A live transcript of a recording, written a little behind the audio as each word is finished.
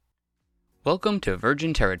Welcome to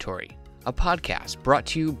Virgin Territory, a podcast brought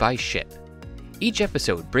to you by SHIP. Each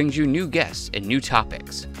episode brings you new guests and new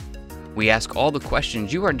topics. We ask all the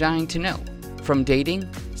questions you are dying to know, from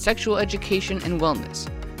dating, sexual education and wellness,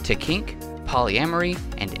 to kink, polyamory,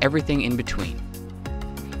 and everything in between.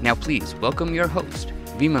 Now please welcome your host,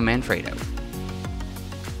 Vima Manfredo.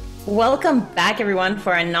 Welcome back, everyone,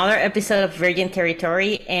 for another episode of Virgin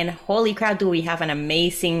Territory. And holy crap, do we have an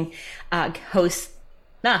amazing guest.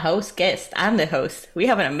 I'm the host. We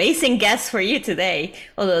have an amazing guest for you today,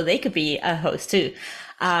 although they could be a host too.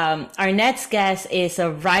 Our next guest is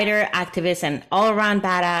a writer, activist, and all-around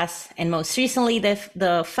badass, and most recently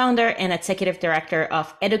the founder and executive director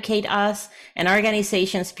of Educate Us, an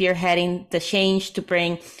organization spearheading the change to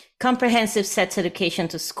bring comprehensive sex education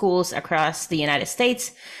to schools across the United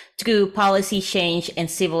States through policy change and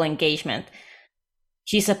civil engagement.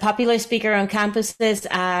 She's a popular speaker on campuses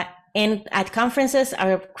and at conferences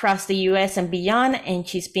across the U.S. and beyond, and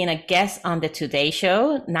she's been a guest on The Today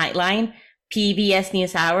Show, Nightline, PBS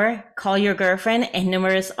NewsHour, Call Your Girlfriend, and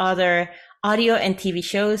numerous other audio and TV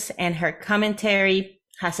shows, and her commentary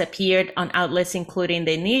has appeared on outlets including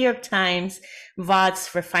the New York Times,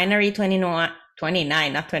 VOD's Refinery 29,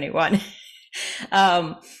 not 21,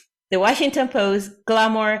 the Washington Post,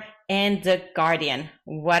 Glamour, and The Guardian.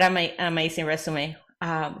 What an amazing resume.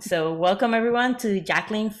 So welcome everyone to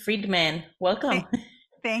Jacqueline Friedman. Welcome.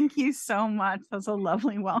 Thank you so much. That's a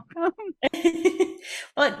lovely welcome.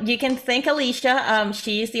 Well, you can thank Alicia.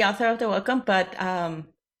 She is the author of the welcome, but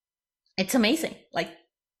it's amazing. Like,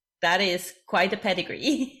 that is quite a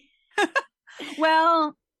pedigree.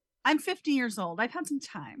 Well, I'm 50 years old. I've had some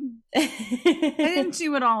time. I didn't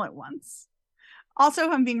do it all at once. Also,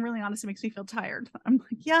 if I'm being really honest, it makes me feel tired. I'm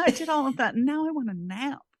like, yeah, I did all of that. And now I want a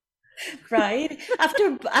nap. Right.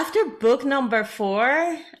 After book number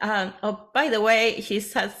 4, oh, by the way, she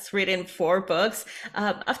has written 4 books.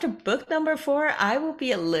 After book number 4, I will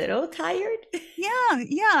be a little tired.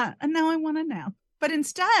 Yeah. And now I want a nap. But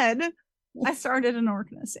instead, I started an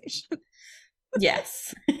organization.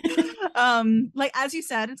 Yes. Like, as you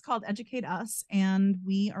said, it's called Educate Us, and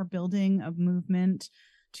we are building a movement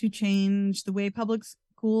to change the way public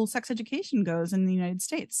school sex education goes in the United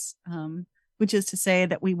States. Which is to say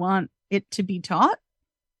that we want it to be taught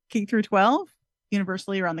K through 12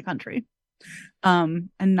 universally around the country,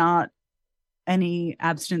 and not any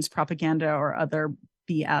abstinence propaganda or other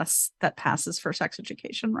BS that passes for sex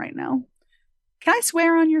education right now. Can I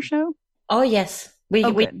swear on your show? Oh, yes. We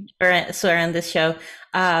swear on this show.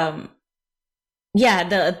 Yeah,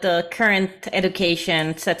 the current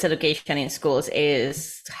education, sex education in schools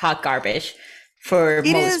is hot garbage. For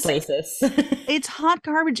most places. It's hot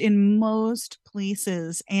garbage in most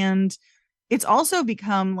places. And it's also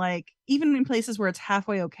become like, even in places where it's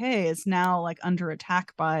halfway okay, it's now like under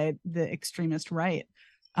attack by the extremist right,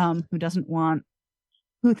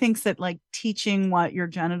 who thinks that like teaching what your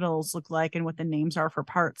genitals look like and what the names are for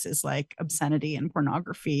parts is like obscenity and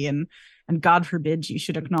pornography. And God forbid you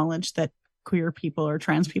should acknowledge that queer people or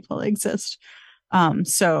trans people exist.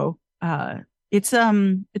 It's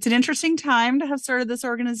an interesting time to have started this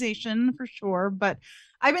organization for sure, but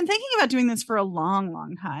I've been thinking about doing this for a long,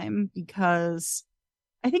 long time because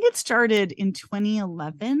I think it started in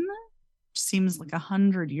 2011, which seems like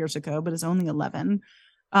 100 years ago, but it's only 11.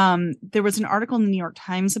 There was an article in the New York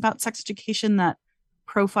Times about sex education that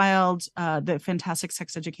profiled the fantastic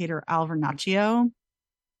sex educator Al Vernaccio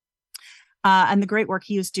and the great work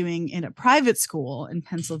he was doing in a private school in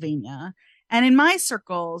Pennsylvania. And in my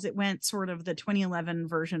circles, it went sort of the 2011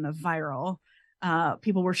 version of viral.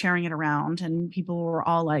 People were sharing it around and people were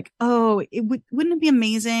all like, oh, wouldn't it be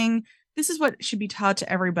amazing? This is what should be taught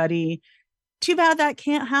to everybody. Too bad that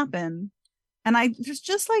can't happen. And I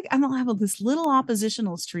don't have this little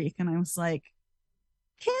oppositional streak. And I was like,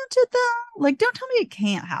 can't it though? Like, don't tell me it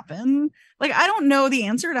can't happen. Like, I don't know the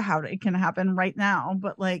answer to how it can happen right now,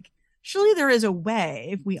 but like, surely there is a way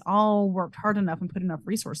if we all worked hard enough and put enough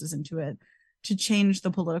resources into it to change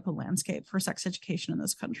the political landscape for sex education in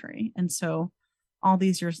this country. And so all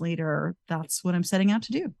these years later, that's what I'm setting out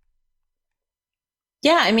to do.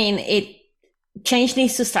 Yeah, I mean, change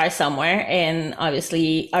needs to start somewhere. And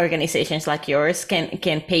obviously organizations like yours can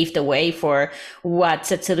pave the way for what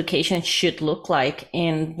sex education should look like.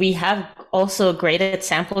 And we have also great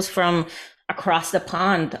examples from across the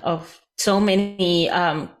pond of so many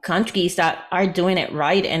countries that are doing it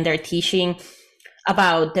right, and they're teaching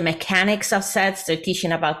about the mechanics of sex, they're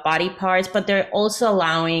teaching about body parts, but they're also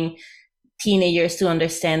allowing teenagers to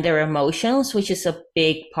understand their emotions, which is a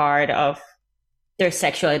big part of their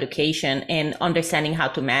sexual education, and understanding how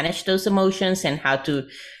to manage those emotions and how to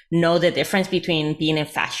know the difference between being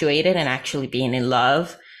infatuated and actually being in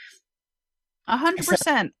love.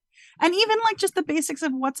 100%. And even like just the basics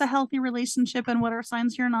of what's a healthy relationship and what are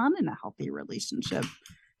signs you're not in a healthy relationship.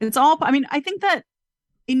 It's all, I mean, I think that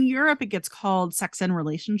in Europe, it gets called sex and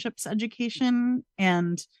relationships education.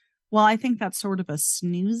 And while I think that's sort of a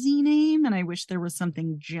snoozy name, and I wish there was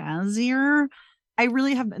something jazzier, I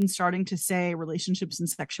really have been starting to say relationships and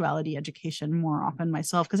sexuality education more often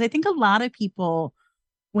myself. Because I think a lot of people,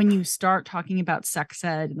 when you start talking about sex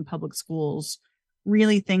ed in the public schools,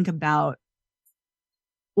 really think about,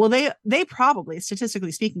 well, they probably,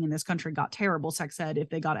 statistically speaking, in this country got terrible sex ed if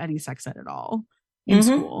they got any sex ed at all in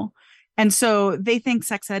school. And so they think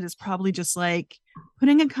sex ed is probably just like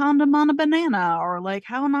putting a condom on a banana or like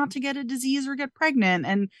how not to get a disease or get pregnant.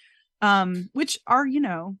 And which are, you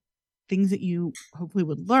know, things that you hopefully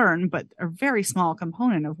would learn, but a very small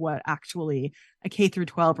component of what actually a K through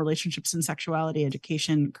 12 relationships and sexuality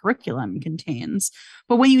education curriculum contains.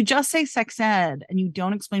 But when you just say sex ed and you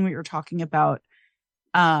don't explain what you're talking about,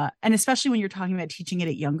 and especially when you're talking about teaching it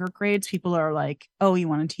at younger grades, people are like, oh, you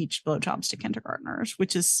want to teach blowjobs to kindergartners,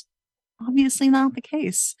 which is obviously not the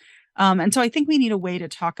case. And so I think we need a way to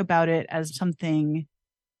talk about it as something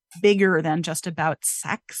bigger than just about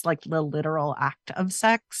sex, like the literal act of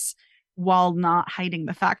sex, while not hiding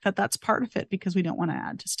the fact that that's part of it, because we don't want to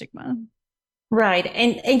add to stigma. Right.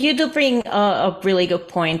 And you do bring a really good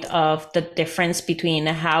point of the difference between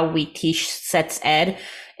how we teach sex ed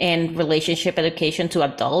and relationship education to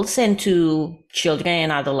adults and to children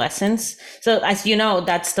and adolescents. So as you know,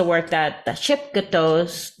 that's the work that SHIP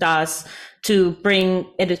does to bring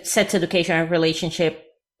sex education and relationship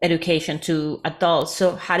education to adults.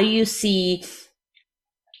 So how do you see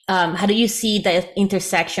the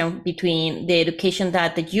intersection between the education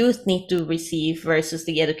that the youth need to receive versus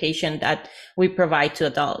the education that we provide to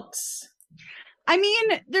adults? I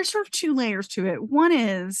mean, there's sort of two layers to it. One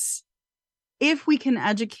is, if we can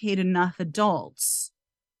educate enough adults,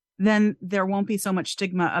 then there won't be so much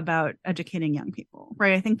stigma about educating young people,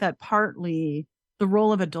 right? I think that partly the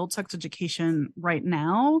role of adult sex education right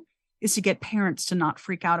now is to get parents to not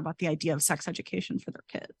freak out about the idea of sex education for their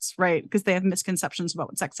kids, right? Because they have misconceptions about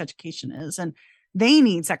what sex education is. And they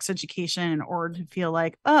need sex education in order to feel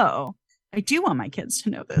like, oh, I do want my kids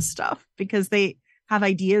to know this stuff, because they have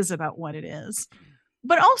ideas about what it is.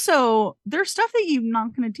 But also, there's stuff that you're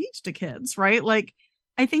not going to teach to kids, right? Like,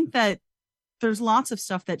 I think that there's lots of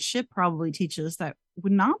stuff that SHIP probably teaches that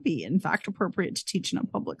would not be, in fact, appropriate to teach in a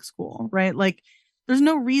public school, right? Like, there's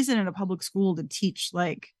no reason in a public school to teach,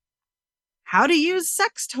 like, how to use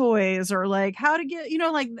sex toys or like how to get, you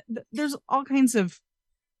know, like there's all kinds of,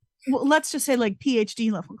 well, let's just say like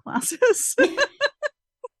PhD level classes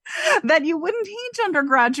that you wouldn't teach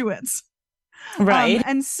undergraduates. Right.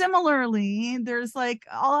 And similarly, there's like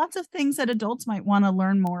lots of things that adults might want to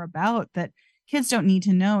learn more about that kids don't need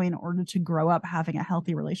to know in order to grow up having a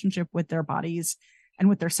healthy relationship with their bodies and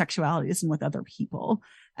with their sexualities and with other people.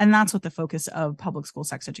 And that's what the focus of public school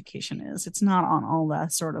sex education is. It's not on all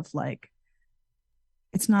that sort of like,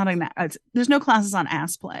 it's not there's no classes on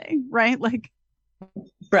ass play, right? Like,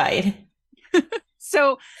 right.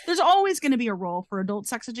 So there's always going to be a role for adult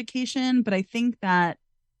sex education, but I think that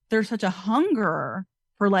there's such a hunger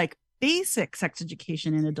for like basic sex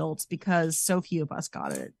education in adults because so few of us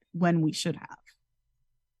got it when we should have.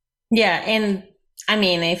 Yeah. And I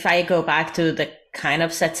mean, if I go back to the kind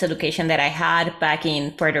of sex education that I had back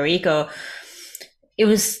in Puerto Rico, it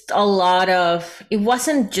was it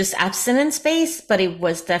wasn't just abstinence based, but it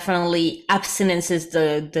was definitely abstinence is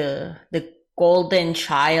the golden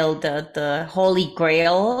child, the holy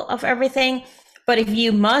grail of everything. But if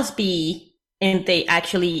you must be, and they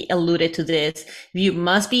actually alluded to this, if you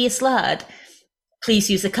must be a slut, please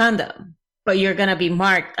use a condom, but you're going to be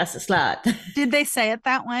marked as a slut. Did they say it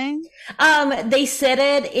that way? They said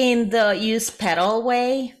it in the use pedal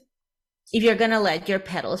way. If you're going to let your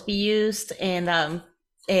pedals be used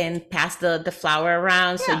and pass the flower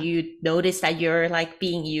around, so you notice that you're like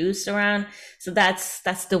being used around. So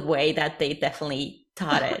that's the way that they definitely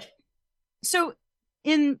taught it. So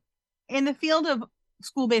in the field of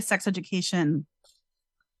school-based sex education,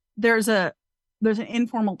 there's an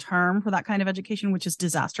informal term for that kind of education, which is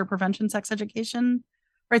disaster prevention sex education,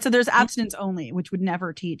 right? So there's abstinence only, which would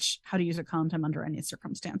never teach how to use a condom under any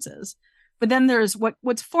circumstances. But then there's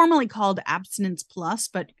what's formally called abstinence plus,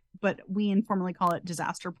 but we informally call it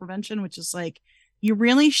disaster prevention, which is like, you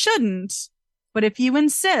really shouldn't, but if you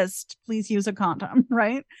insist, please use a condom,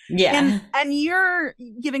 right? Yeah. And you're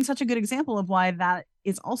giving such a good example of why that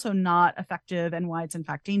is also not effective and why it's in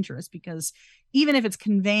fact dangerous, because even if it's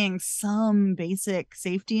conveying some basic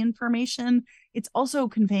safety information, it's also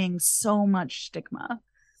conveying so much stigma.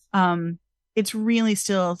 It's really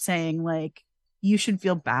still saying like, you should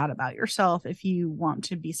feel bad about yourself if you want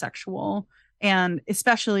to be sexual. And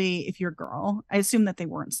especially if you're a girl. I assume that they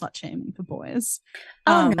weren't slut shaming the boys.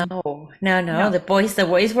 Oh no. The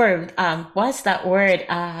boys were what's that word?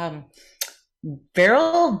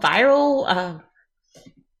 Viral.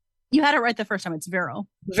 You had it right the first time. It's viral.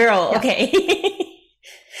 Viral. Yeah. Okay.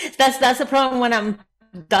 that's the problem when I'm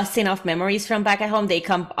dusting off memories from back at home. They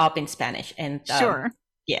come up in Spanish, and sure.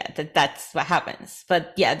 Yeah, that's what happens.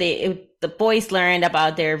 But yeah, the boys learned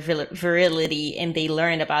about their virility, and they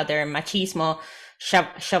learned about their machismo,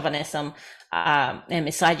 chauvinism, and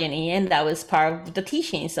misogyny, and that was part of the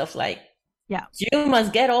teachings of like, yeah, you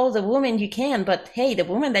must get all the women you can, but hey, the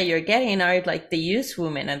women that you're getting are like the used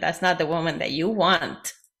women, and that's not the woman that you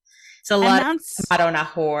want. So a lot of Madonna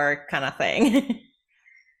whore kind of thing.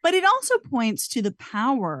 But it also points to the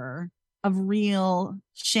power of real,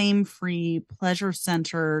 shame-free,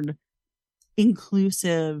 pleasure-centered,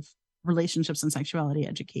 inclusive relationships and sexuality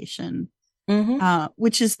education,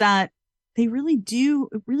 which is that they really do.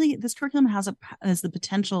 This curriculum has the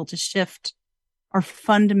potential to shift our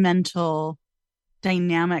fundamental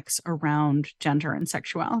dynamics around gender and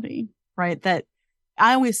sexuality, right? That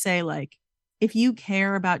I always say, like, if you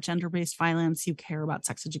care about gender-based violence, you care about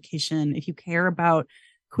sex education. If you care about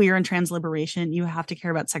queer and trans liberation, you have to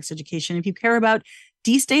care about sex education. If you care about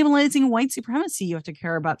destabilizing white supremacy, you have to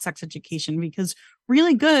care about sex education, because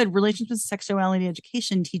really good relationships with sexuality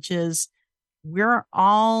education teaches we're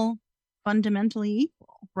all fundamentally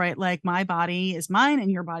equal, right? Like, my body is mine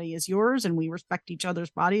and your body is yours, and we respect each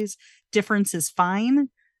other's bodies. Difference is fine.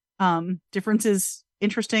 Difference is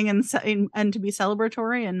interesting and to be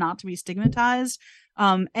celebratory and not to be stigmatized.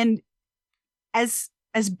 And as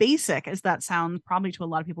basic as that sounds, probably to a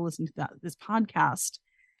lot of people listening to this podcast,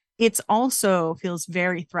 it's also feels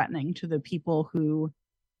very threatening to the people who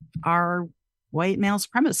are white male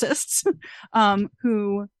supremacists,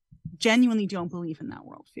 who genuinely don't believe in that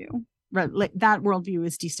worldview. Right? Like, that worldview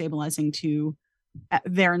is destabilizing to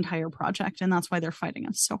their entire project, and that's why they're fighting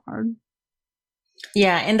us so hard.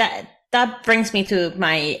 Yeah, and that brings me to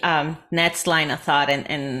my next line of thought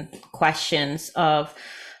and questions of,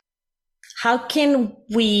 how can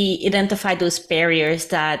we identify those barriers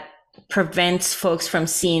that prevents folks from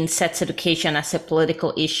seeing sex education as a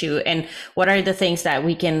political issue? And what are the things that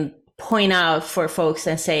we can point out for folks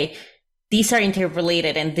and say, these are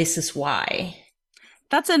interrelated and this is why?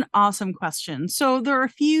 That's an awesome question. So there are a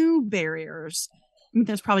few barriers. I mean,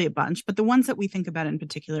 there's probably a bunch, but the ones that we think about in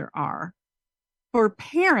particular are, for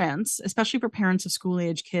parents, especially for parents of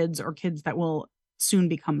school-age kids or kids that will soon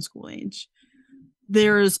become school-age,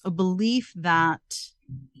 there's a belief that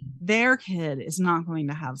their kid is not going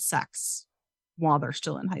to have sex while they're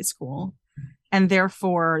still in high school, and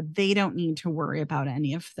therefore they don't need to worry about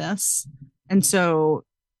any of this. And so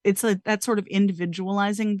it's that's sort of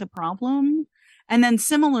individualizing the problem. And then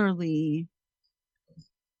similarly,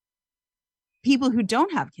 people who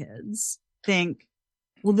don't have kids think,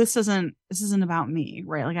 well, this isn't about me,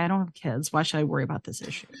 right? Like, I don't have kids. Why should I worry about this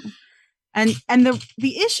issue? And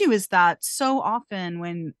the issue is that so often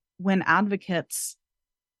when advocates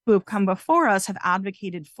who have come before us have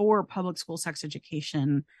advocated for public school sex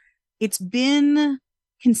education, it's been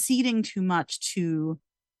conceding too much to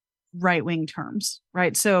right-wing terms,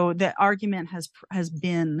 right? So the argument has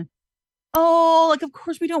been, oh, like, of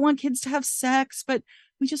course we don't want kids to have sex, but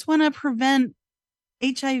we just want to prevent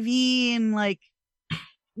HIV and like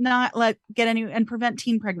not let get any and prevent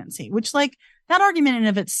teen pregnancy, which, like, that argument in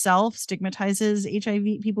of itself stigmatizes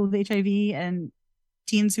HIV, people with HIV and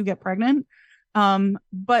teens who get pregnant.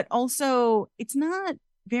 But also it's not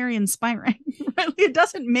very inspiring. Right? It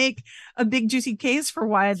doesn't make a big juicy case for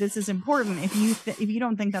why this is important if you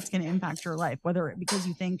don't think that's going to impact your life, whether because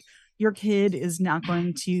you think your kid is not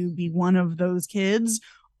going to be one of those kids,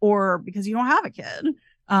 or because you don't have a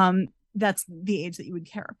kid. That's the age that you would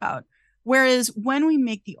care about. Whereas when we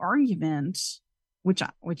make the argument,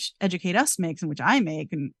 which Educate Us makes and which I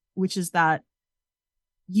make, and which is that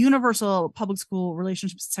universal public school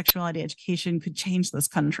relationships and sexuality education could change this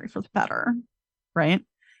country for the better, right?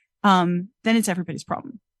 Then it's everybody's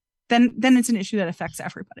problem. Then it's an issue that affects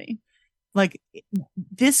everybody. Like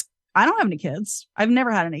this, I don't have any kids. I've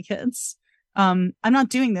never had any kids. I'm not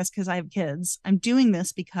doing this because I have kids. I'm doing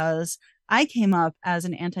this because I came up as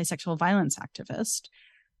an anti-sexual violence activist.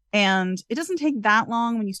 And it doesn't take that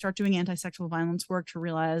long when you start doing anti-sexual violence work to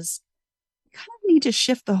realize kind of need to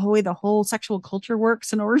shift the way the whole sexual culture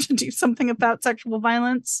works in order to do something about sexual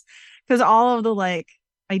violence. Because all of the like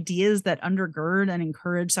ideas that undergird and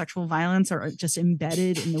encourage sexual violence are just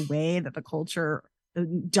embedded in the way that the culture, the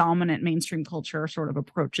dominant mainstream culture, sort of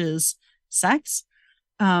approaches sex.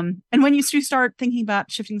 And when you start thinking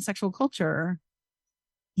about shifting sexual culture,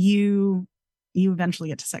 you eventually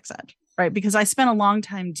get to sex ed, right? Because I spent a long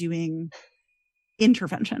time doing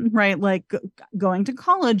intervention, right? Like going to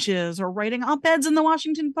colleges or writing op-eds in the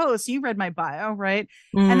Washington Post. You read my bio, right?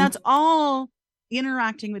 And that's all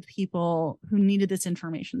interacting with people who needed this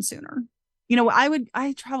information sooner. You know,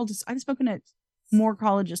 I've spoken at more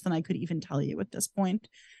colleges than I could even tell you at this point.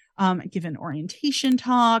 Given orientation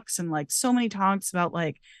talks and like so many talks about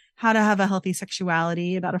like how to have a healthy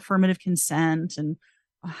sexuality, about affirmative consent, and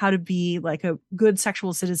how to be like a good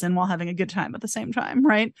sexual citizen while having a good time at the same time,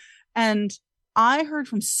 right? And I heard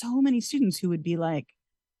from so many students who would be like,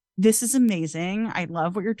 this is amazing. I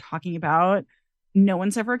love what you're talking about. No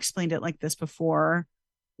one's ever explained it like this before.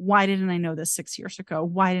 Why didn't I know this 6 years ago?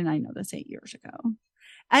 Why didn't I know this 8 years ago?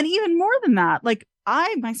 And even more than that, like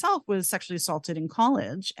I myself was sexually assaulted in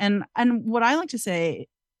college. And what I like to say,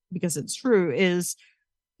 because it's true, is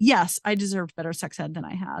yes, I deserved better sex ed than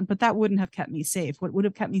I had, but that wouldn't have kept me safe. What would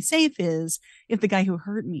have kept me safe is if the guy who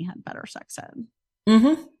hurt me had better sex ed.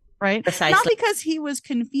 Mm-hmm. Right? Precisely. Not because he was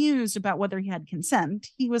confused about whether he had consent.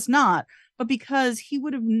 He was not, but because he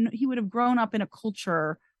would have grown up in a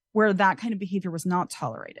culture where that kind of behavior was not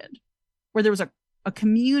tolerated, where there was a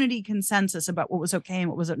community consensus about what was okay and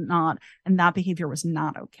what was not, and that behavior was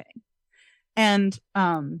not okay. And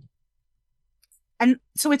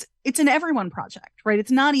so it's an everyone project, right?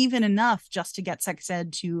 It's not even enough just to get sex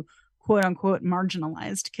ed to quote unquote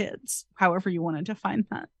marginalized kids, however you want to define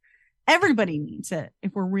that. Everybody needs it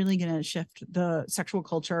if we're really going to shift the sexual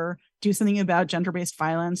culture, do something about gender-based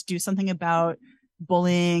violence, do something about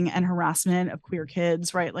bullying and harassment of queer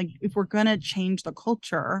kids, right? Like if we're going to change the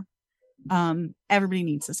culture, everybody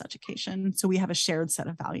needs this education. So we have a shared set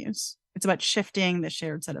of values. It's about shifting the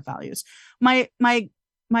shared set of values. My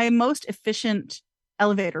most efficient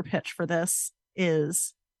elevator pitch for this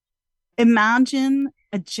is imagine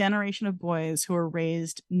a generation of boys who are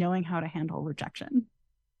raised knowing how to handle rejection.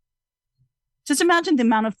 Just imagine the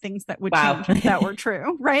amount of things that would change if that were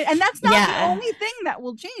true, right? And that's not the only thing that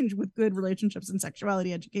will change with good relationships and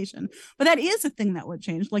sexuality education. But that is a thing that would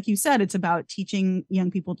change. Like you said, it's about teaching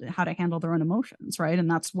young people how to handle their own emotions, right? And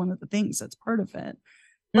that's one of the things that's part of it.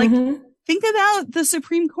 Like, think about the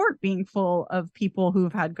Supreme Court being full of people who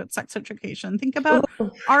have had good sex education. Think about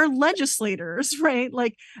our legislators, right?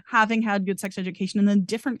 Like having had good sex education and the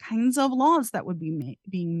different kinds of laws that would be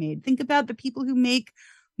being made. Think about the people who make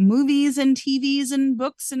movies and TVs and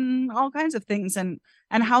books and all kinds of things, and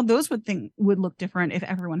how those would look different if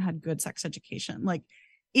everyone had good sex education. Like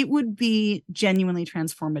it would be genuinely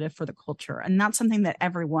transformative for the culture, and that's something that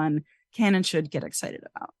everyone can and should get excited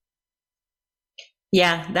about.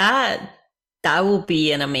 Yeah, that will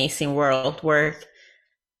be an amazing world where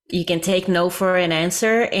you can take no for an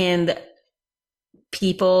answer, and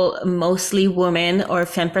people, mostly women or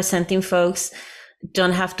femme presenting folks,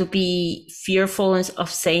 don't have to be fearful of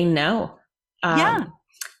saying no. That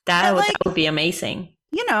would be amazing.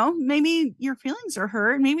 You know, maybe your feelings are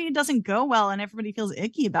hurt, maybe it doesn't go well and everybody feels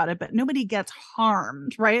icky about it, but nobody gets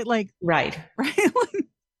harmed, right? Like right.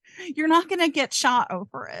 You're not gonna get shot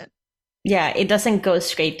over it. Yeah, it doesn't go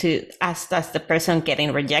straight to as the person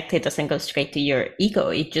getting rejected. It doesn't go straight to your ego.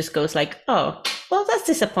 It just goes like, oh, well, that's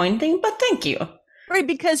disappointing, but thank you. Right,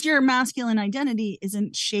 because your masculine identity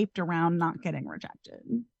isn't shaped around not getting rejected.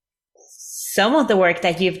 Some of the work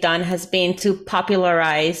that you've done has been to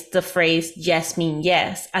popularize the phrase yes means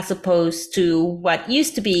yes, as opposed to what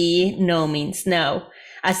used to be no means no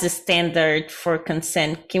as the standard for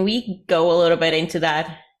consent. Can we go a little bit into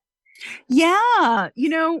that? Yeah. You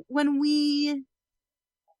know, when we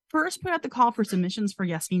first put out the call for submissions for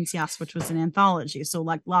Yes Means Yes, which was an anthology, so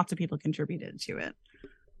like lots of people contributed to it.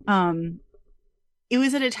 It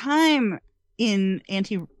was at a time in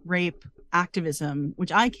anti-rape activism, which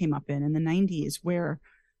I came up in the 90s, where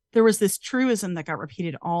there was this truism that got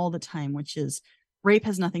repeated all the time, which is rape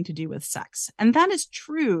has nothing to do with sex. And that is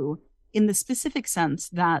true in the specific sense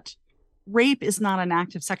that rape is not an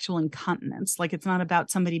act of sexual incontinence. Like it's not about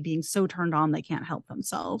somebody being so turned on they can't help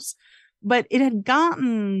themselves. But it had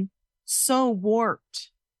gotten so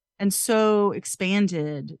warped and so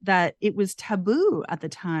expanded that it was taboo at the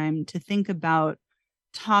time to think about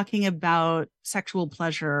talking about sexual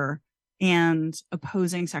pleasure and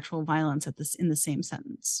opposing sexual violence in the same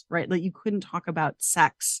sentence, right? Like you couldn't talk about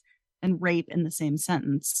sex and rape in the same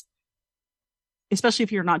sentence. especially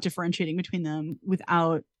if you're not differentiating between them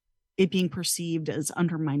without it being perceived as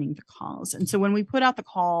undermining the cause. And so when we put out the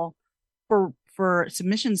call for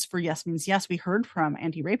submissions for Yes Means Yes, we heard from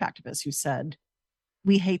anti-rape activists who said,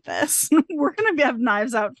 we hate this. We're going to have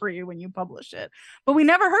knives out for you when you publish it. But we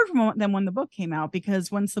never heard from them when the book came out,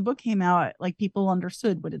 because once the book came out, like, people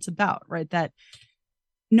understood what it's about, right? That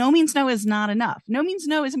no means no is not enough. No means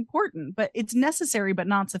no is important, but it's necessary, but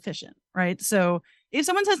not sufficient, right? So if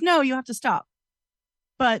someone says no, you have to stop.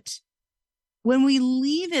 But when we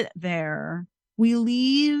leave it there, we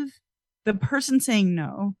leave the person saying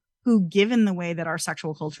no, who, given the way that our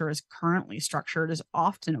sexual culture is currently structured, is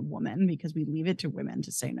often a woman, because we leave it to women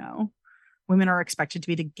to say no. Women are expected to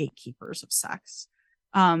be the gatekeepers of sex.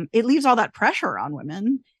 It leaves all that pressure on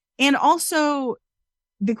women. And also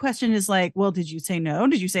the question is like, well, did you say no?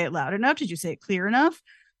 Did you say it loud enough? Did you say it clear enough?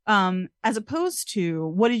 As opposed to,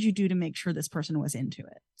 what did you do to make sure this person was into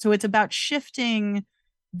it? So it's about shifting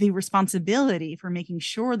the responsibility for making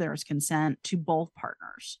sure there's consent to both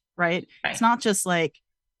partners, right? It's not just like,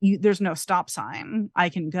 there's no stop sign, I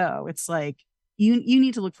can go. It's like, you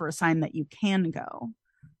need to look for a sign that you can go.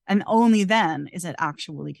 And only then is it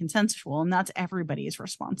actually consensual. And that's everybody's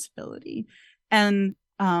responsibility. And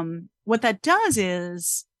what that does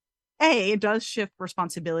is, it does shift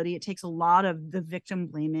responsibility. It takes a lot of the victim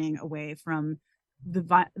blaming away from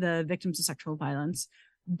the victims of sexual violence.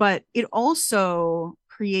 But it also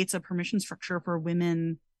creates a permission structure for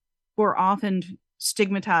women who are often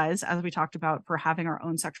stigmatized, as we talked about, for having our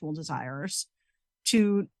own sexual desires,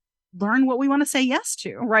 to learn what we want to say yes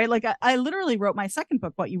to, right? Like, I literally wrote my second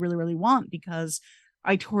book, What You Really, Really Want, because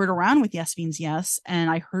I toured around with Yes Means Yes,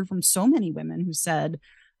 and I heard from so many women who said,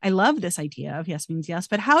 I love this idea of Yes Means Yes,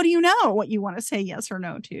 but how do you know what you want to say yes or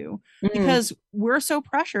no to? Because we're so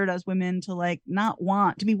pressured as women to, like, not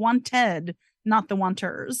want to be wanted, not the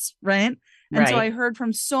wanters, right? And so I heard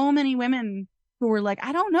from so many women who were like,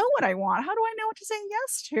 I don't know what I want. How do I know what to say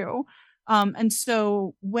yes to? And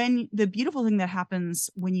so when the beautiful thing that happens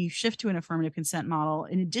when you shift to an affirmative consent model,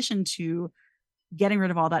 in addition to getting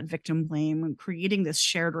rid of all that victim blame and creating this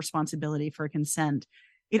shared responsibility for consent,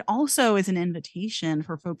 it also is an invitation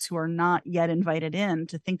for folks who are not yet invited in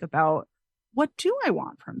to think about, what do I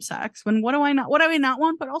want from sex? What do I not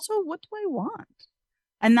want? But also, what do I want?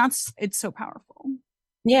 And it's so powerful.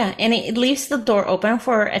 Yeah. And it leaves the door open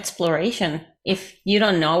for exploration. If you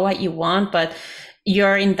don't know what you want, but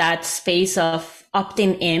you're in that space of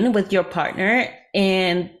opting in with your partner,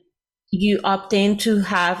 and you opt in to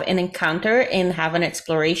have an encounter and have an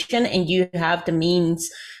exploration, and you have the means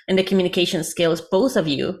and the communication skills, both of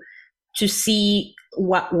you, to see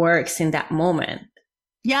what works in that moment.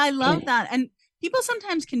 Yeah, I love that. And people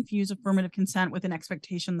sometimes confuse affirmative consent with an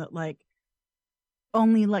expectation that, like,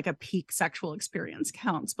 only like a peak sexual experience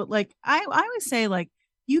counts. But like, I always say, like,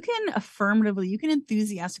 you can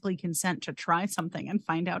enthusiastically consent to try something and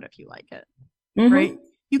find out if you like it, right?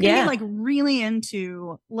 You can be like really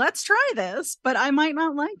into, let's try this, but I might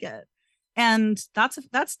not like it. And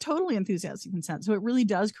that's totally enthusiastic consent. So it really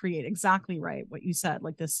does create, exactly right, what you said,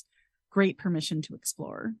 like this great permission to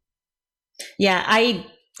explore. Yeah, I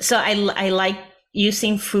like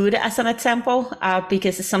using food as an example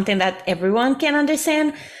because it's something that everyone can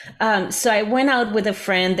understand. So I went out with a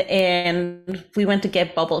friend and we went to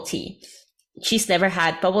get bubble tea. She's never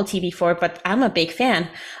had bubble tea before, but I'm a big fan.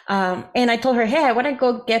 And I told her, hey, I want to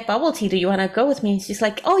go get bubble tea. Do you want to go with me? She's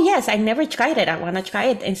like, oh, yes, I never tried it. I want to try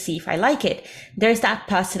it and see if I like it. There's that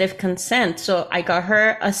positive consent. So I got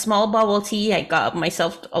her a small bubble tea. I got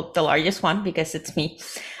myself the largest one because it's me.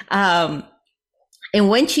 And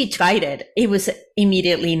when she tried it, it was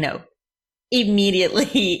immediately no.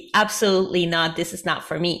 Immediately, absolutely not. This is not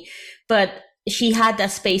for me. But she had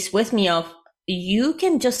that space with me of, you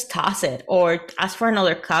can just toss it or ask for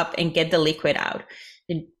another cup and get the liquid out.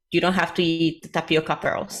 You don't have to eat the tapioca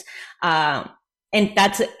pearls. And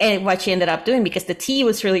that's what she ended up doing, because the tea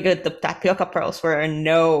was really good. The tapioca pearls were a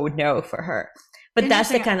no for her. But that's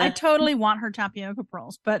the kind of... I totally want her tapioca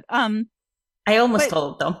pearls, but... I almost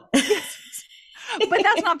told them. But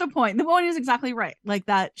that's not the point. The point is exactly right. Like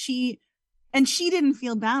that she didn't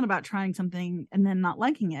feel bad about trying something and then not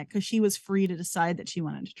liking it, because she was free to decide that she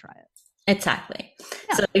wanted to try it. Exactly.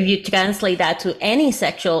 Yeah. So if you translate that to any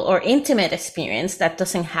sexual or intimate experience, that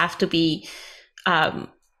doesn't have to be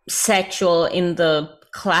sexual in the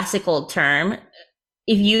classical term.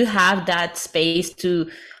 If you have that space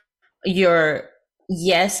to, your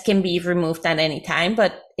yes can be removed at any time,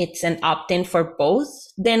 but it's an opt-in for both,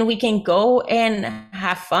 then we can go and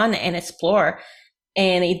have fun and explore.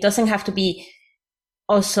 And it doesn't have to be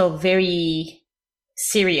also very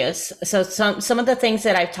serious. So some of the things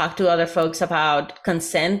that I've talked to other folks about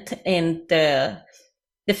consent and the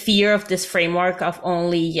fear of this framework of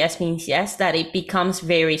only yes means yes, that it becomes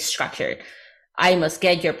very structured. I must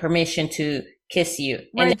get your permission to kiss you.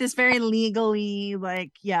 Right. This very legally,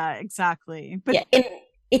 like, yeah, exactly. But yeah, and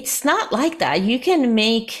it's not like that. You can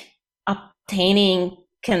make obtaining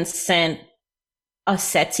consent a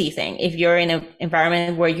sexy thing. If you're in an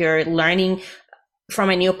environment where you're learning from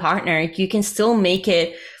a new partner, you can still make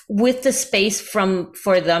it with the space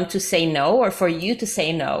for them to say no, or for you to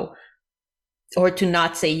say no, or to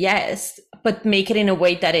not say yes, but make it in a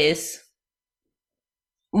way that is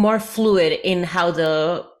more fluid in how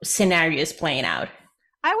the scenario is playing out.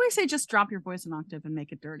 I always say just drop your voice an octave and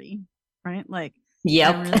make it dirty, right? Like,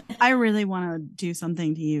 yep. I really want to do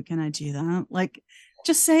something to you. Can I do that? Like,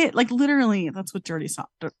 just say it. Like, literally, that's what dirty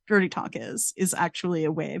talk is actually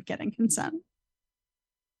a way of getting consent.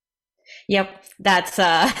 Yep, that's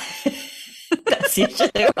that's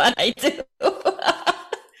usually what I do.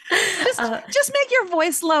 Just make your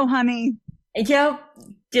voice low, honey. Yep,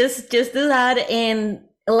 just do that, and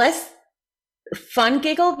less fun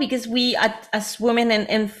giggle, because we as women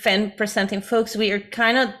and femme presenting folks, we are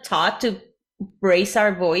kind of taught to raise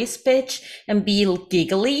our voice pitch and be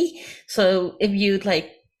giggly. So if you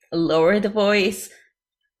like lower the voice,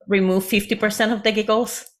 remove 50% of the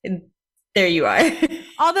giggles, there you are.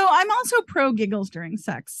 Although I'm also pro giggles during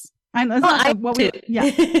sex. I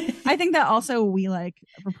think that also we like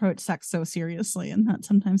approach sex so seriously, and that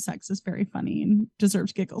sometimes sex is very funny and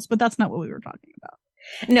deserves giggles, but that's not what we were talking about.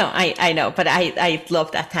 No, I know, but I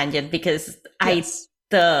love that tangent, because yes.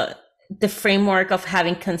 the framework of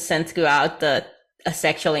having consent throughout a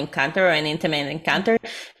sexual encounter or an intimate encounter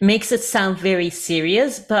makes it sound very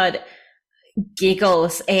serious, but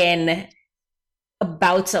giggles and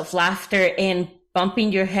bouts of laughter and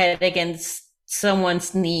bumping your head against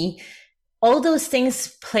someone's knee, all those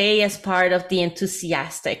things play as part of the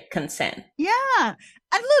enthusiastic consent. Yeah. And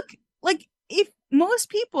look, like, if most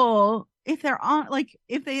people, if they're on, like,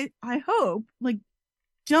 if they, I hope, like,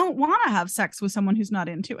 don't want to have sex with someone who's not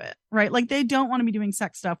into it, right? Like, they don't want to be doing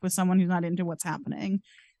sex stuff with someone who's not into what's happening.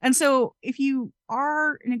 And so if you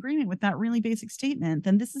are in agreement with that really basic statement,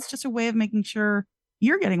 then this is just a way of making sure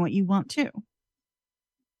you're getting what you want too.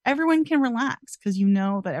 Everyone can relax because you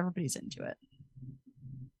know that everybody's into it.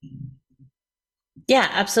 Yeah,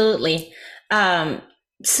 absolutely.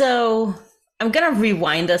 So I'm going to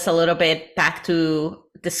rewind us a little bit back to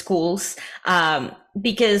the schools,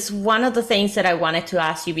 because one of the things that I wanted to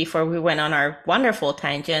ask you before we went on our wonderful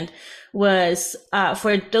tangent was,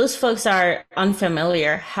 for those folks that are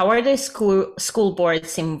unfamiliar, how are the school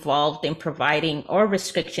boards involved in providing or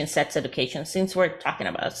restricting sex education, since we're talking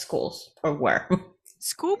about schools, or where?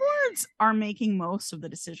 School boards are making most of the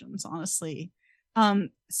decisions, honestly.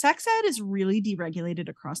 Sex ed is really deregulated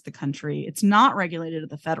across the country. It's not regulated at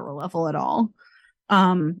the federal level at all.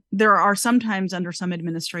 There are sometimes, under some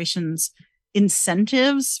administrations,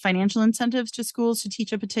 incentives, financial incentives to schools to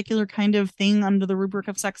teach a particular kind of thing under the rubric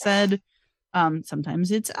of sex ed. Sometimes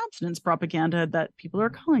it's abstinence propaganda that people are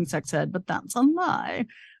calling sex ed, but that's a lie.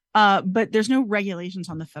 But there's no regulations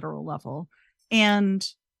on the federal level. And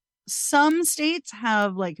some states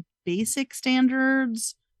have like basic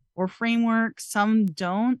standards or frameworks, some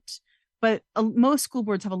don't, but most school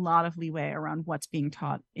boards have a lot of leeway around what's being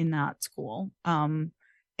taught in that school.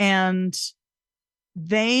 And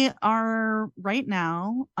they are right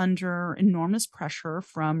now under enormous pressure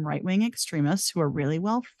from right-wing extremists who are really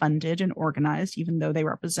well funded and organized, even though they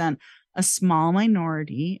represent a small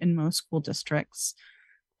minority in most school districts,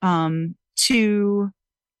 to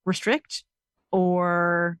restrict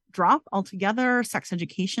or drop altogether sex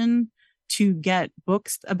education, to get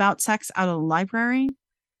books about sex out of the library,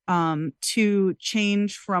 to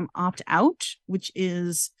change from opt-out, which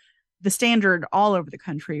is the standard all over the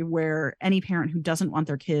country, where any parent who doesn't want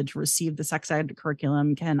their kid to receive the sex ed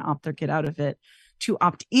curriculum can opt their kid out of it, to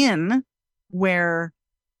opt-in, where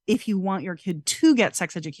if you want your kid to get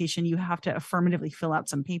sex education, you have to affirmatively fill out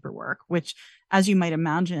some paperwork, which, as you might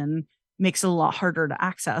imagine, makes it a lot harder to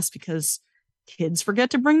access because kids forget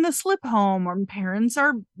to bring the slip home, or parents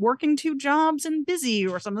are working 2 jobs and busy,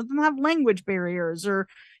 or some of them have language barriers, or,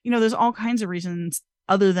 there's all kinds of reasons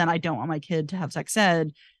other than I don't want my kid to have sex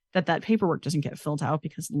ed that paperwork doesn't get filled out,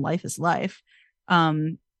 because life is life.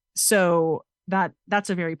 So that's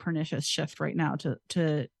a very pernicious shift right now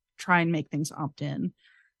to try and make things opt in.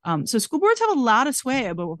 So school boards have a lot of sway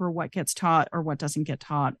over what gets taught or what doesn't get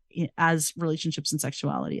taught as relationships and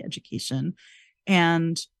sexuality education.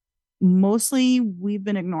 And mostly we've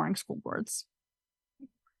been ignoring school boards.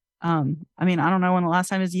 I don't know when the last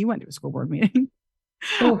time is you went to a school board meeting.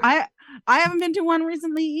 Ooh. I haven't been to one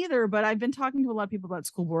recently either, but I've been talking to a lot of people about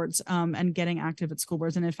school boards and getting active at school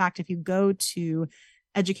boards. And in fact, if you go to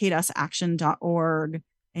educateusaction.org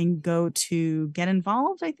and go to get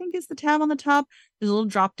involved, I think is the tab on the top. There's a little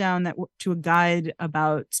drop down to a guide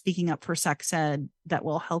about speaking up for sex ed that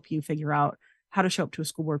will help you figure out how to show up to a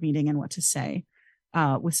school board meeting and what to say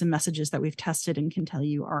with some messages that we've tested and can tell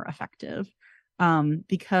you are effective.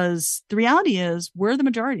 Because the reality is we're the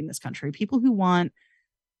majority in this country. People who want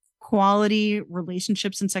quality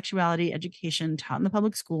relationships and sexuality education taught in the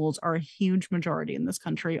public schools are a huge majority in this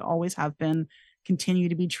country, always have been, continue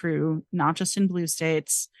to be true, not just in blue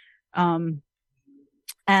states. But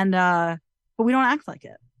we don't act like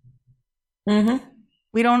it. Mm-hmm.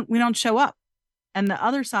 We don't show up. And the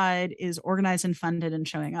other side is organized and funded and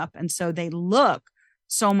showing up. And so they look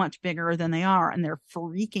so much bigger than they are, and they're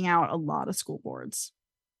freaking out a lot of school boards.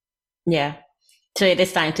 Yeah. So it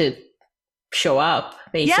is time to show up,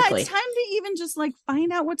 basically. Yeah, it's time to even just like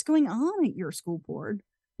find out what's going on at your school board.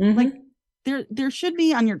 Mm-hmm. Like there should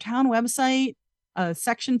be on your town website a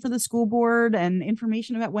section for the school board and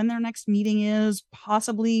information about when their next meeting is,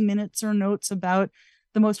 possibly minutes or notes about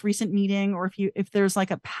the most recent meeting, or if there's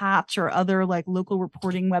like a patch or other like local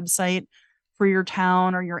reporting website for your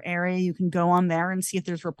town or your area, you can go on there and see if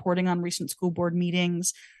there's reporting on recent school board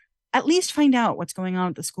meetings. At least find out what's going on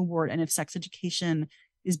at the school board and if sex education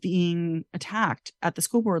is being attacked at the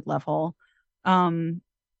school board level.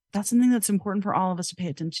 That's something that's important for all of us to pay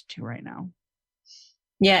attention to right now.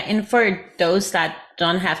 Yeah, and for those that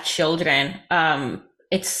don't have children,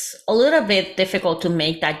 it's a little bit difficult to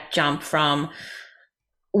make that jump from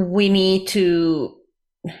we need to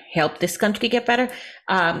help this country get better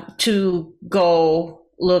to go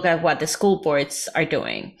look at what the school boards are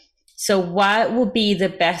doing. So what would be the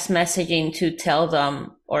best messaging to tell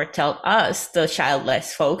them or tell us, the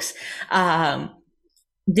childless folks,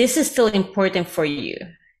 this is still important for you?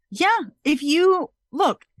 Yeah, if you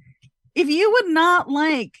would not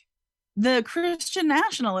like the Christian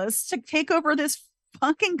nationalists to take over this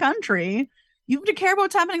fucking country, you have to care about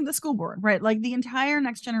what's happening at the school board, right? Like the entire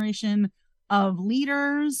next generation of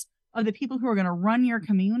leaders, of the people who are going to run your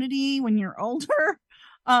community when you're older,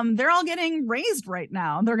 they're all getting raised right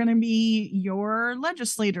now. They're going to be your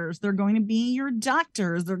legislators. They're going to be your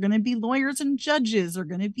doctors. They're going to be lawyers and judges. They're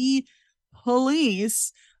going to be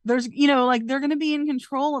police. There's, they're going to be in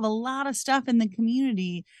control of a lot of stuff in the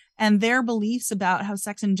community, and their beliefs about how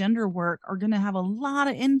sex and gender work are going to have a lot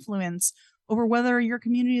of influence over whether your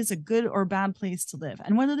community is a good or bad place to live,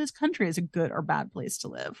 and whether this country is a good or bad place to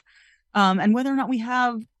live, and whether or not we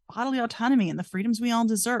have bodily autonomy and the freedoms we all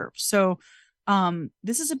deserve. So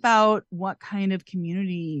this is about what kind of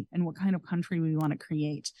community and what kind of country we want to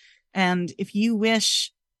create. And if you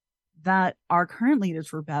wish that our current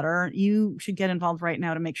leaders were better, you should get involved right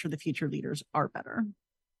now to make sure the future leaders are better.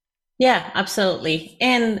 Yeah, absolutely.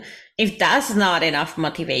 And if that's not enough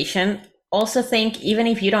motivation, also think, even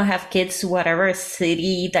if you don't have kids, whatever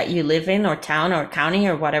city that you live in or town or county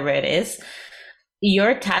or whatever it is,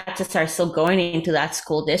 your taxes are still going into that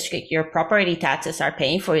school district. Your property taxes are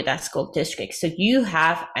paying for that school district. So you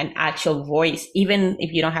have an actual voice, even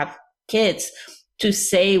if you don't have kids, to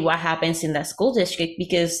say what happens in that school district,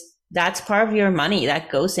 because that's part of your money that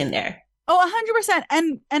goes in there. Oh,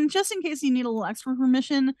 100%. And just in case you need a little extra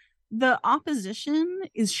permission, the opposition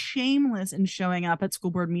is shameless in showing up at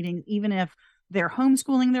school board meetings, even if they're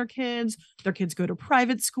homeschooling their kids go to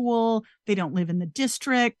private school, they don't live in the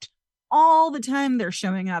district. All the time they're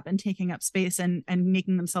showing up and taking up space and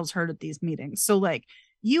making themselves heard at these meetings. So like,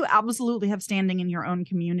 you absolutely have standing in your own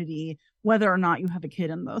community, whether or not you have a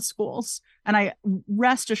kid in those schools. And I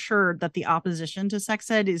rest assured that the opposition to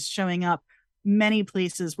sex ed is showing up many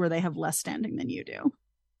places where they have less standing than you do.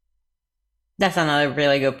 That's another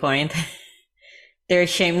really good point. They're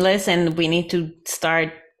shameless, and we need to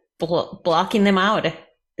start blocking them out.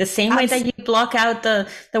 The same way that you block out the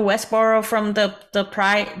Westboro from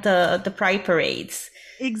the pride parades.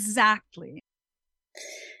 Exactly.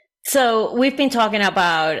 So we've been talking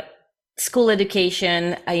about school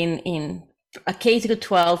education in a K through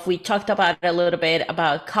 12. We talked about a little bit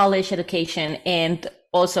about college education, and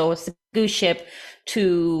also the good ship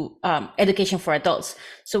to education for adults.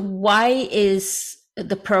 So why is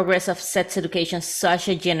the progress of sex education such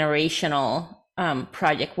a generational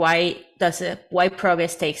project? Why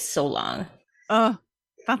progress takes so long?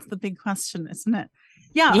 That's the big question, isn't it?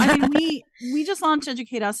 Yeah. I mean, we just launched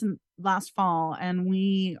Educate Us last fall, and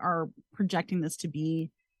we are projecting this to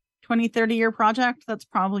be 20, 30-year project. That's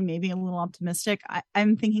probably maybe a little optimistic.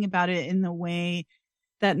 I'm thinking about it in the way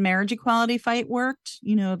that marriage equality fight worked,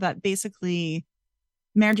 that basically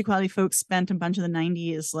marriage equality folks spent a bunch of the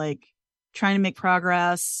 90s like trying to make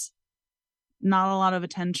progress, not a lot of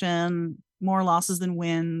attention, more losses than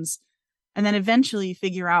wins. And then eventually you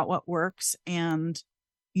figure out what works and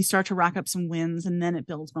you start to rack up some wins, and then it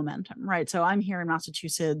builds momentum, right? So I'm here in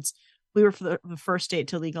Massachusetts. We were the first state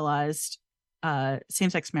to legalize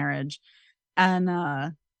same-sex marriage.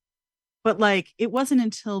 And but like it wasn't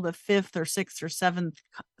until the 5th or 6th or 7th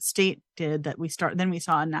state did that we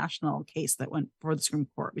saw a national case that went before the Supreme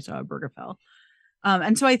Court. We saw Obergefell.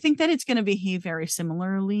 And so I think that it's going to behave very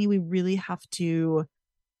similarly. We really have to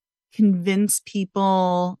convince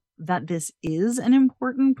people that this is an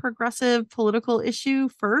important progressive political issue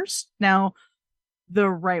first. Now, the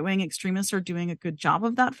right-wing extremists are doing a good job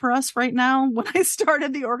of that for us right now. When I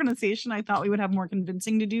started the organization, I thought we would have more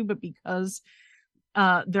convincing to do, but because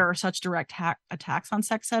there are such direct attacks on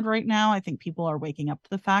sex ed right now, I think people are waking up to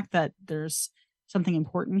the fact that there's something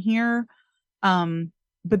important here.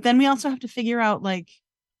 But then we also have to figure out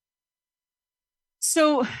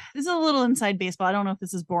so this is a little inside baseball. I don't know if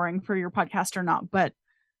this is boring for your podcast or not, but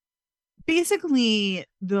basically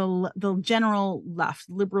the general left,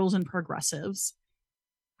 liberals and progressives,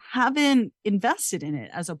 haven't invested in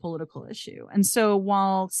it as a political issue. And so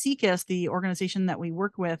while CICUS, the organization that we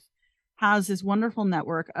work with, has this wonderful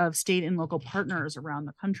network of state and local partners around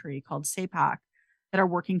the country called SAPAC that are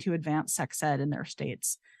working to advance sex ed in their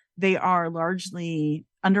states, they are largely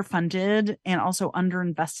underfunded and also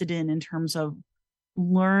underinvested in terms of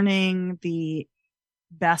learning the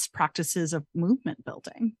best practices of movement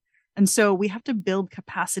building. And so we have to build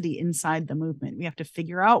capacity inside the movement. We have to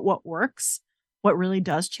figure out what works, what really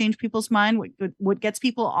does change people's mind, what gets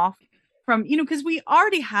people off from, because we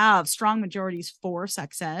already have strong majorities for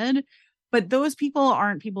sex ed, but those people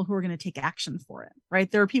aren't people who are going to take action for it, right?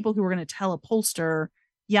 There are people who are going to tell a pollster,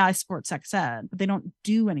 yeah, I support sex ed, but they don't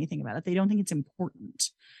do anything about it. They don't think it's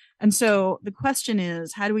important. And so the question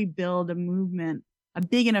is, how do we build a movement, a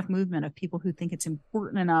big enough movement of people who think it's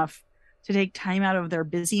important enough to take time out of their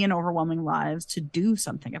busy and overwhelming lives to do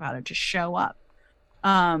something about it, to show up.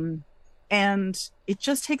 And it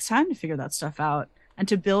just takes time to figure that stuff out and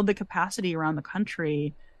to build the capacity around the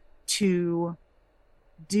country to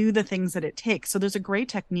do the things that it takes. So there's a great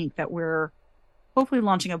technique that we're hopefully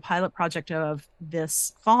launching a pilot project of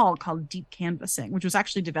this fall called deep canvassing, which was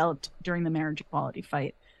actually developed during the marriage equality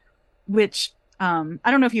fight, which I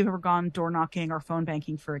don't know if you've ever gone door knocking or phone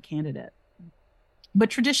banking for a candidate. But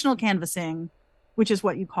traditional canvassing, which is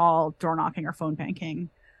what you call door knocking or phone banking,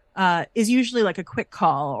 is usually like a quick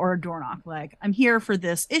call or a door knock. Like, I'm here for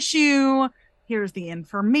this issue. Here's the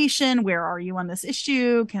information. Where are you on this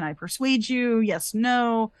issue? Can I persuade you? Yes,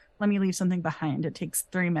 no. Let me leave something behind. It takes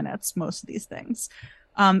 3 minutes, most of these things.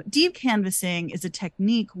 Deep canvassing is a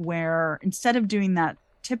technique where instead of doing that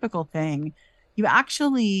typical thing, you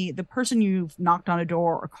actually, the person you've knocked on a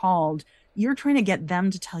door or called, you're trying to get them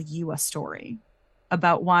to tell you a story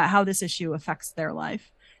about how this issue affects their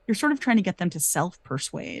life. You're sort of trying to get them to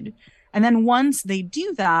self-persuade. And then once they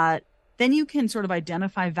do that, then you can sort of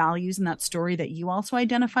identify values in that story that you also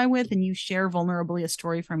identify with, and you share vulnerably a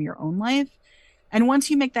story from your own life. And once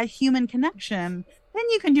you make that human connection, then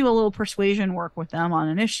you can do a little persuasion work with them on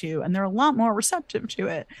an issue, and they're a lot more receptive to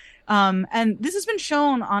it. And this has been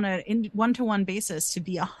shown on a one-to-one basis to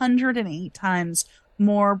be 108 times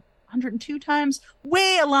more 102 times,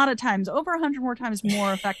 a lot of times, over 100 more times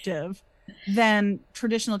more effective than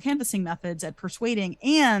traditional canvassing methods at persuading.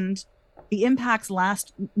 And the impacts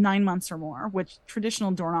last 9 months or more, which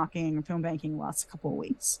traditional door knocking and phone banking lasts a couple of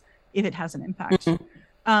weeks if it has an impact.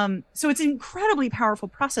 So it's an incredibly powerful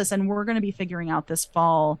process. And we're going to be figuring out this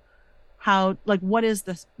fall what's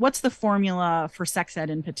the formula for sex ed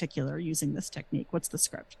in particular using this technique? What's the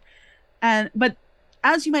script? But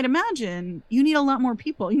as you might imagine, you need a lot more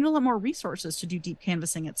people. You need a lot more resources to do deep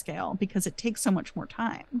canvassing at scale because it takes so much more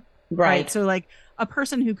time. Right. So like a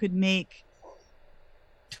person who could make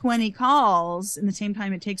 20 calls in the same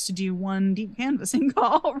time it takes to do one deep canvassing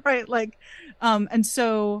call, right? And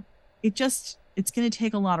so it's going to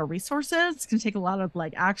take a lot of resources. It's going to take a lot of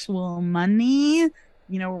actual money.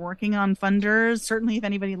 We're working on funders. Certainly if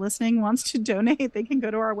anybody listening wants to donate, they can go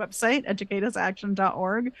to our website,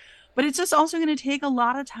 educateasaction.org. But it's just also going to take a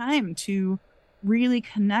lot of time to really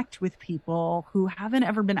connect with people who haven't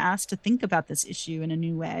ever been asked to think about this issue in a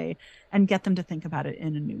new way and get them to think about it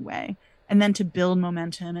in a new way. And then to build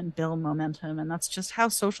momentum. And that's just how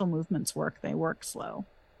social movements work. They work slow.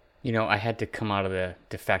 I had to come out of the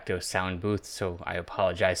de facto sound booth, so I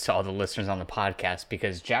apologize to all the listeners on the podcast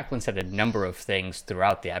because Jacqueline said a number of things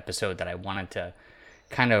throughout the episode that I wanted to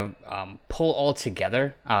kind of pull all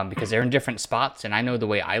together because they're in different spots. And I know the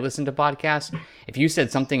way I listen to podcasts, if you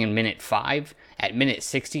said something in minute 5, at minute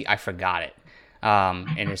 60, I forgot it.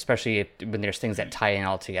 And especially when there's things that tie in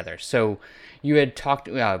all together. So you had talked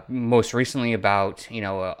most recently about,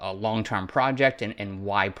 a long-term project and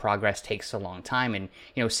why progress takes a long time. And,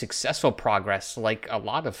 successful progress, like a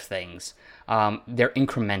lot of things, they're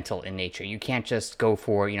incremental in nature. You can't just go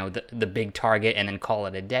for, the big target and then call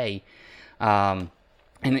it a day. And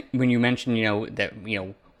when you mentioned, that,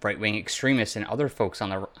 right-wing extremists and other folks on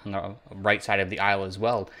the right side of the aisle as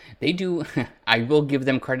well, they do, I will give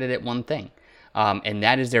them credit at one thing, and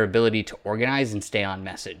that is their ability to organize and stay on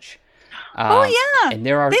message. And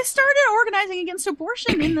they started organizing against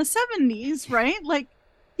abortion in the 70s, right? Like,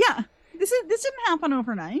 yeah, this didn't happen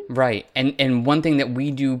overnight. Right. And one thing that we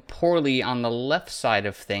do poorly on the left side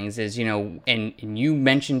of things is, and you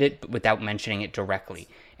mentioned it without mentioning it directly,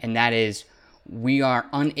 and that is, we are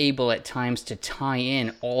unable at times to tie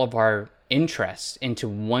in all of our interests into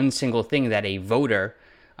one single thing that a voter,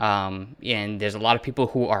 and there's a lot of people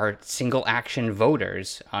who are single action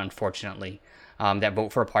voters, unfortunately, that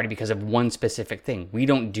vote for a party because of one specific thing. We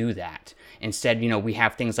don't do that. Instead, we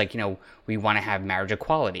have things like, we want to have marriage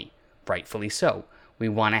equality, rightfully so. We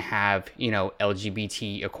want to have,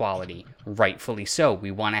 LGBT equality, rightfully so.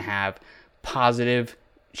 We want to have positive,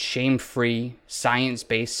 shame-free,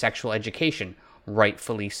 science-based sexual education,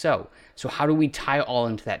 rightfully so. So how do we tie all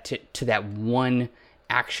into that to that one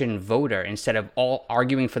action voter instead of all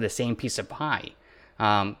arguing for the same piece of pie?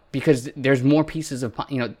 Because there's more pieces of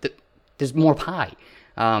pie, there's more pie.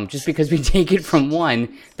 Just because we take it from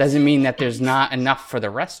one doesn't mean that there's not enough for the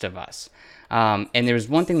rest of us. And there's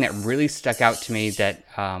one thing that really stuck out to me that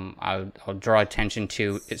I'll draw attention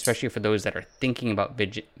to, especially for those that are thinking about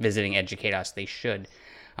visiting Educate Us. They should.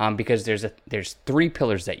 Because there's 3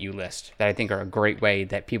 pillars that you list that I think are a great way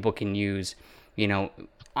that people can use,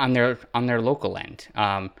 on their local end.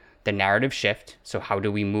 The narrative shift. So how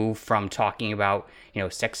do we move from talking about,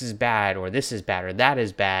 sex is bad or this is bad or that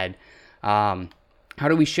is bad? How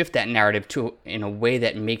do we shift that narrative in a way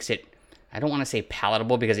that makes it, I don't want to say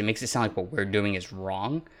palatable because it makes it sound like what we're doing is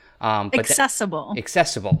wrong. But accessible.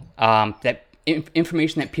 That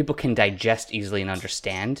information that people can digest easily and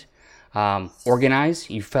understand. Organize.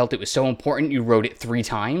 You felt it was so important, you wrote it 3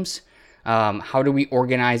 times. How do we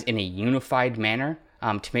organize in a unified manner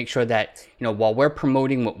to make sure that, while we're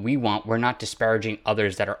promoting what we want, we're not disparaging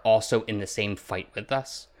others that are also in the same fight with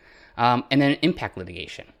us? And then impact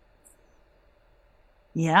litigation.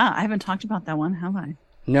 Yeah, I haven't talked about that one, have I?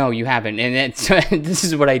 No, you haven't. And this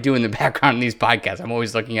is what I do in the background in these podcasts. I'm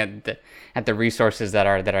always looking at the resources that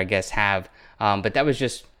our guests have. But that was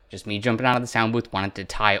just me jumping out of the sound booth, wanted to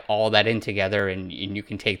tie all that in together, and you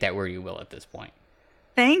can take that where you will at this point.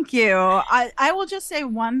 Thank you. I will just say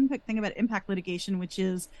one quick thing about impact litigation, which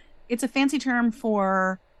is it's a fancy term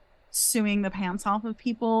for suing the pants off of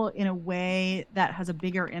people in a way that has a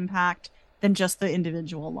bigger impact than just the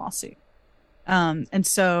individual lawsuit. And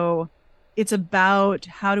so it's about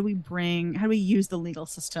how do we use the legal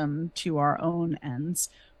system to our own ends,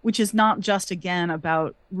 which is not just, again,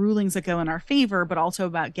 about rulings that go in our favor, but also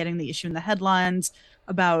about getting the issue in the headlines,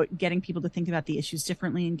 about getting people to think about the issues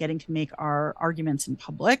differently and getting to make our arguments in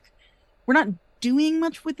public. We're not doing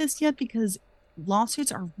much with this yet because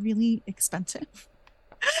lawsuits are really expensive.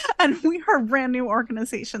 And we are a brand new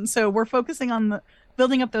organization. So we're focusing on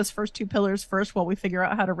building up those first 2 pillars first while we figure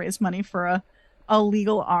out how to raise money for a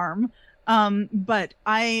legal arm. But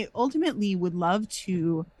I ultimately would love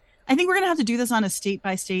to, I think we're going to have to do this on a state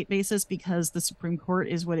by state basis because the Supreme Court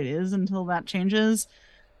is what it is until that changes.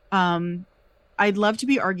 I'd love to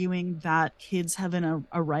be arguing that kids have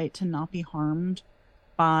a right to not be harmed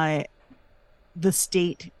by the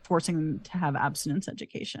state forcing them to have abstinence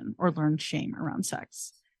education or learn shame around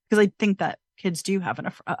sex. Because I think that kids do have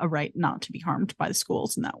a right not to be harmed by the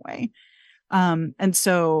schools in that way. And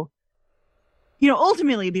so,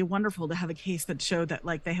 ultimately it'd be wonderful to have a case that showed that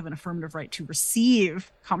like they have an affirmative right to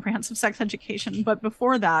receive comprehensive sex education. But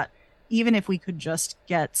before that, even if we could just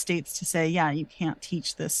get states to say, yeah, you can't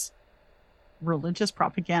teach this religious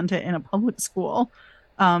propaganda in a public school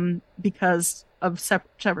because of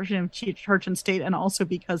separation of church and state, and also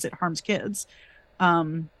because it harms kids,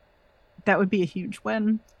 that would be a huge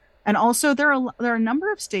win. And also there are a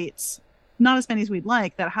number of states, not as many as we'd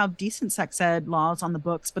like, that have decent sex ed laws on the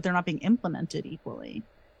books, but they're not being implemented equally,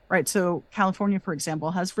 right? So California, for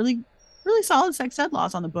example, has really, really solid sex ed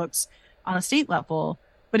laws on the books on a state level.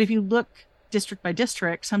 But if you look district by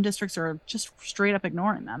district, some districts are just straight up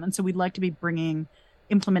ignoring them. And so we'd like to be bringing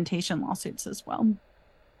implementation lawsuits as well.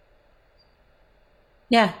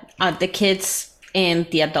 Yeah, the kids and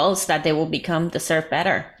the adults that they will become deserve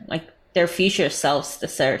better. Like their future selves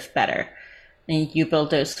deserve better. And you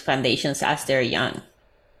build those foundations as they're young.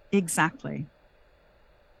 Exactly.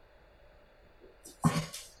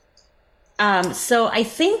 So I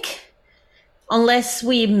think, unless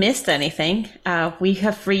we missed anything, we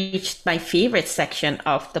have reached my favorite section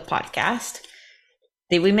of the podcast.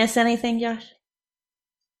 Did we miss anything, Josh?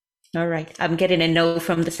 All right. I'm getting a no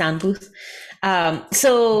from the sound booth.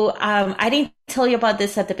 I didn't tell you about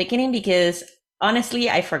this at the beginning because honestly,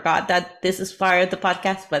 I forgot that this is part of the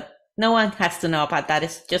podcast, but no one has to know about that.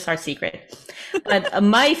 It's just our secret. But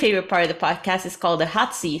my favorite part of the podcast is called the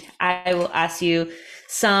hot seat. I will ask you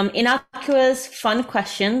some innocuous, fun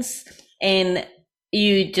questions, and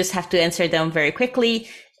you just have to answer them very quickly.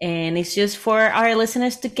 And it's just for our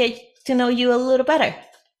listeners to get to know you a little better.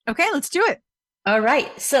 Okay, let's do it. All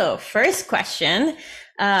right. So first question,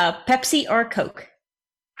 Pepsi or Coke?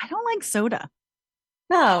 I don't like soda.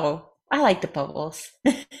 No, I like the bubbles.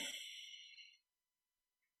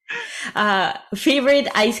 Favorite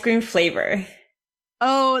ice cream flavor?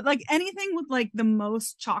 Oh, like anything with like the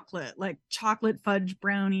most chocolate, like chocolate fudge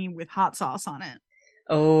brownie with hot sauce on it.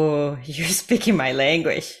 Oh, you're speaking my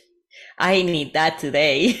language. I need that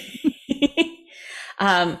today.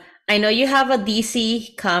 I know you have a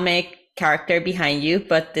DC comic character behind you,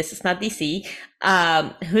 but this is not DC.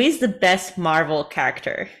 Who is the best Marvel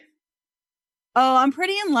character? Oh, I'm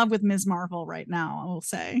pretty in love with Ms. Marvel right now, I will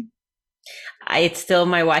say. It's still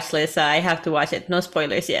my watch list. So I have to watch it. No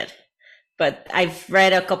spoilers yet. But I've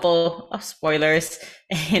read a couple of spoilers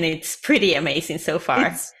and it's pretty amazing so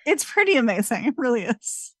far. It's pretty amazing. It really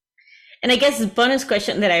is. And I guess the bonus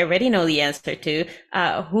question that I already know the answer to,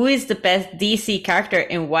 who is the best DC character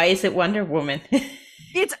and why is it Wonder Woman?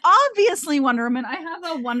 It's obviously Wonder Woman. I have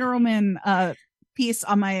a Wonder Woman piece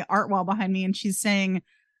on my art wall behind me, and she's saying,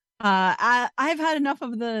 I've had enough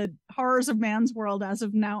of the horrors of man's world. As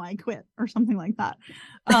of now, I quit, or something like that.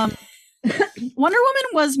 Wonder Woman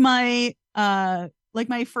was my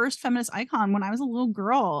my first feminist icon. When I was a little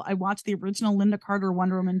girl, I watched the original Linda Carter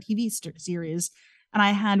Wonder Woman TV series, and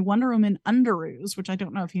I had Wonder Woman underoos, which I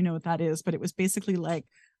don't know if you know what that is, but it was basically like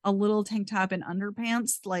a little tank top and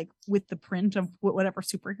underpants, like with the print of whatever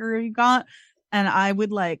superhero you got. And I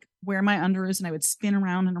would like wear my underoos and I would spin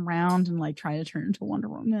around and around and like try to turn into Wonder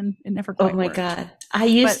Woman. It never quite worked. God. I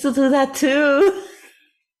used to do that too.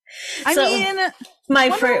 I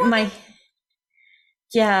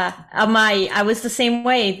was the same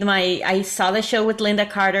way. I saw the show with Linda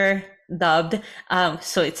Carter dubbed.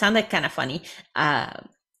 So it sounded kind of funny.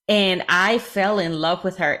 And I fell in love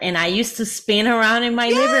with her. And I used to spin around in my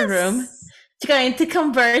living room trying to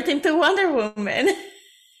convert into Wonder Woman.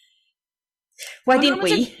 Why didn't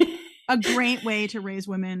we? A great way to raise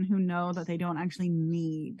women who know that they don't actually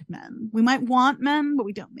need men. We might want men, but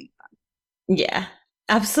we don't need them. Yeah,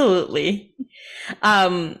 absolutely.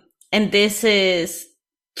 And this is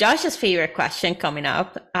Josh's favorite question coming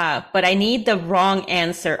up, but I need the wrong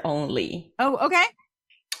answer only. Oh, okay.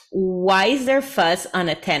 Why is there fuzz on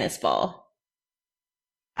a tennis ball?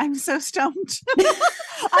 I'm so stumped. I don't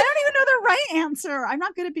even know the right answer. I'm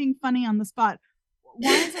not good at being funny on the spot.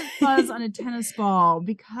 Why is there fuzz on a tennis ball?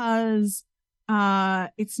 Because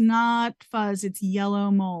it's not fuzz, it's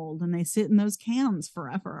yellow mold, and they sit in those cans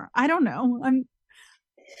forever. I don't know.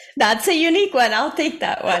 That's a unique one. I'll take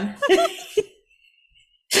that one.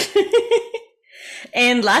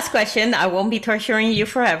 And last question, I won't be torturing you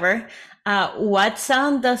forever. What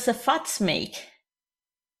sound does a futz make?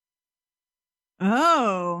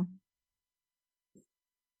 Oh.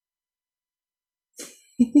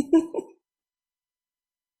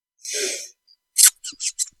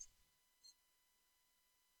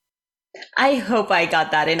 I hope I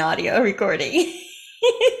got that in audio recording.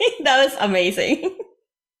 That was amazing.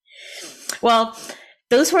 Well,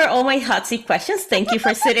 those were all my hot seat questions. Thank you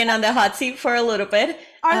for sitting on the hot seat for a little bit.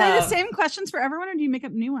 Are they the same questions for everyone, or do you make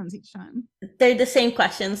up new ones each time? They're the same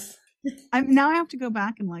questions. Now I have to go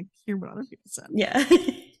back and like hear what other people said. Yeah.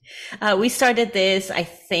 We started this, I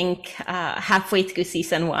think, halfway through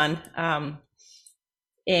season 1.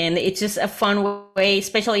 And it's just a fun way,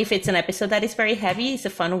 especially if it's an episode that is very heavy, it's a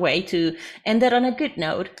fun way to end it on a good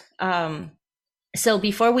note. So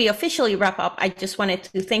before we officially wrap up, I just wanted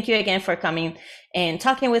to thank you again for coming and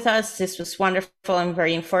talking with us. This was wonderful and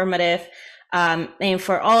very informative. And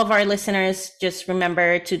for all of our listeners, just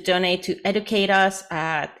remember to donate to Educate Us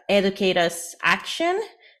at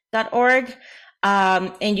educateusaction.org.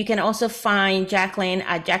 And you can also find Jacqueline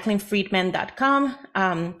at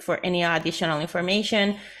jacquelinefriedman.com for any additional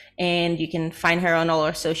information. and you can find her on all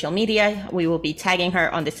our social media. We will be tagging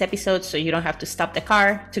her on this episode, so you don't have to stop the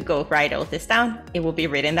car to go write all this down. It will be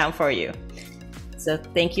written down for you. So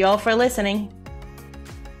thank you all for listening.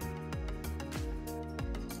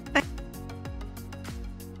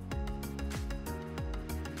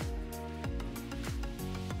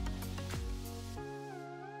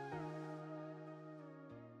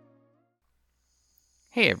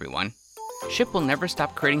 Hey everyone. SHIP will never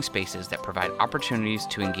stop creating spaces that provide opportunities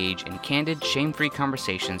to engage in candid, shame-free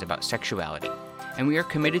conversations about sexuality, and we are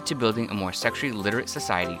committed to building a more sexually literate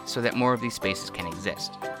society so that more of these spaces can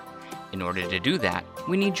exist. In order to do that,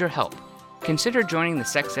 we need your help. Consider joining the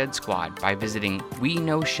Sex Ed Squad by visiting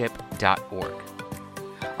weknowship.org.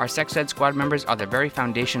 Our Sex Ed Squad members are the very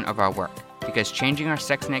foundation of our work, because changing our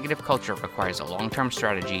sex-negative culture requires a long-term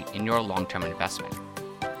strategy in your long-term investment.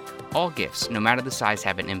 All gifts, no matter the size,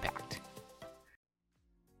 have an impact.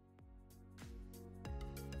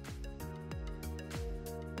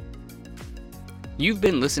 You've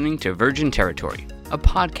been listening to Virgin Territory, a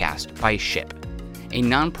podcast by SHIP, a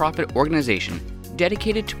nonprofit organization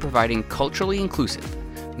dedicated to providing culturally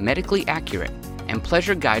inclusive, medically accurate, and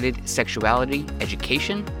pleasure-guided sexuality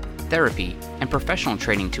education, therapy, and professional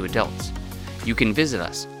training to adults. You can visit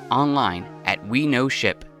us online at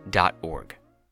weknowship.org.